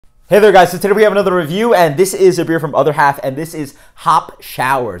Hey there guys, so today we have another review, and this is a beer from Other Half, and this is Hop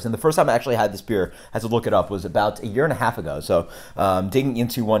Showers. And the first time I actually had this beer, I had to look it up, was about a year and a half ago. So digging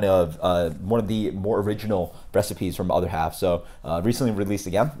into one of the more original recipes from Other Half. So recently released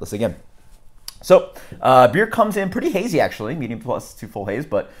again. Let's again. So beer comes in pretty hazy actually, medium plus to full haze,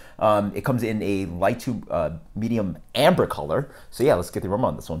 but it comes in a light to medium amber color. So yeah, let's get the aroma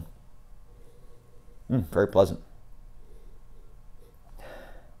on this one. Very pleasant.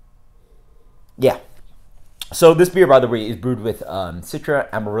 Yeah. So this beer, by the way, is brewed with Citra,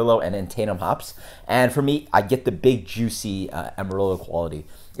 Amarillo, and Antanum hops. And for me, I get the big, juicy Amarillo quality.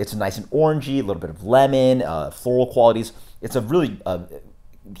 It's nice and orangey, a little bit of lemon, floral qualities. It's a really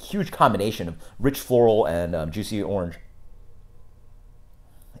huge combination of rich floral and juicy orange.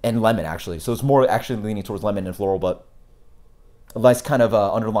 And lemon, actually. So it's more actually leaning towards lemon and floral, but a nice kind of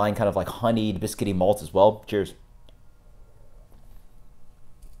underlying kind of like honeyed, biscuity malt as well. Cheers.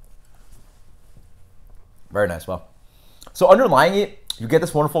 Very nice, well. So underlying it, you get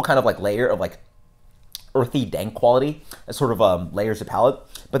this wonderful kind of like layer of like earthy dank quality that sort of layers the palate.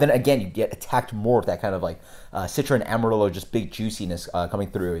 But then again, you get attacked more with that kind of like Citra and Amarillo, just big juiciness coming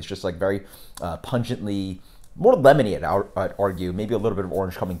through. It's just like very pungently, more lemony I'd argue, maybe a little bit of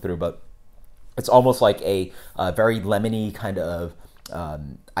orange coming through, but it's almost like a very lemony kind of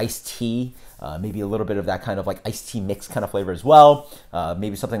iced tea, maybe a little bit of that kind of like iced tea mix kind of flavor as well.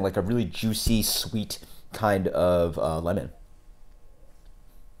 Maybe something like a really juicy, sweet kind of lemon.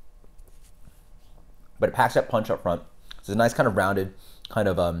 But it packs that punch up front. It's a nice kind of rounded, kind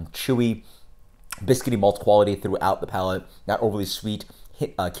of chewy, biscuity malt quality throughout the palate. Not overly sweet.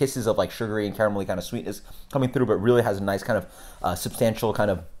 Kisses of like sugary and caramelly kind of sweetness coming through, but really has a nice kind of substantial kind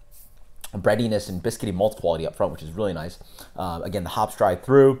of breadiness and biscuity malt quality up front, which is really nice. Again, the hops dry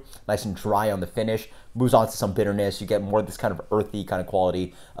through, nice and dry on the finish, moves on to some bitterness. You get more of this kind of earthy kind of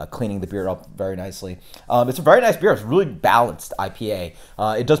quality, cleaning the beer up very nicely. It's a very nice beer. It's a really balanced IPA.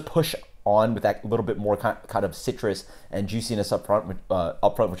 It does push on with that little bit more kind of citrus and juiciness up front,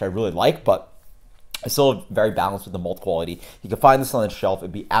 which I really like, but it's still very balanced with the malt quality. You can find this on the shelf.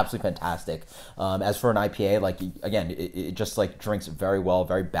 It'd be absolutely fantastic. As for an IPA, like again, it just like drinks very well,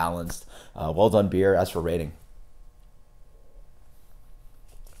 very balanced, well done beer. As for rating,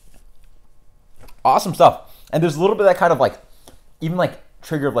 awesome stuff. And there's a little bit of that kind of like, even like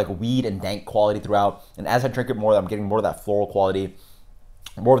trigger of like weed and dank quality throughout. And as I drink it more, I'm getting more of that floral quality.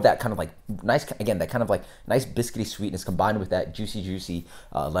 More of that kind of like nice, again, that kind of like nice biscuity sweetness combined with that juicy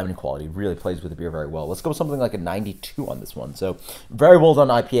lemon quality really plays with the beer very well. Let's go with something like a 92 on this one. So very well done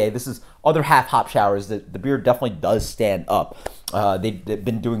IPA. This is Other Half Hop Showers. The beer definitely does stand up. They've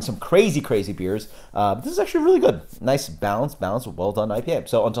been doing some crazy beers. This is actually really good. Nice balance, well done IPA.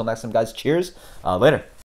 So until next time, guys, cheers. Later.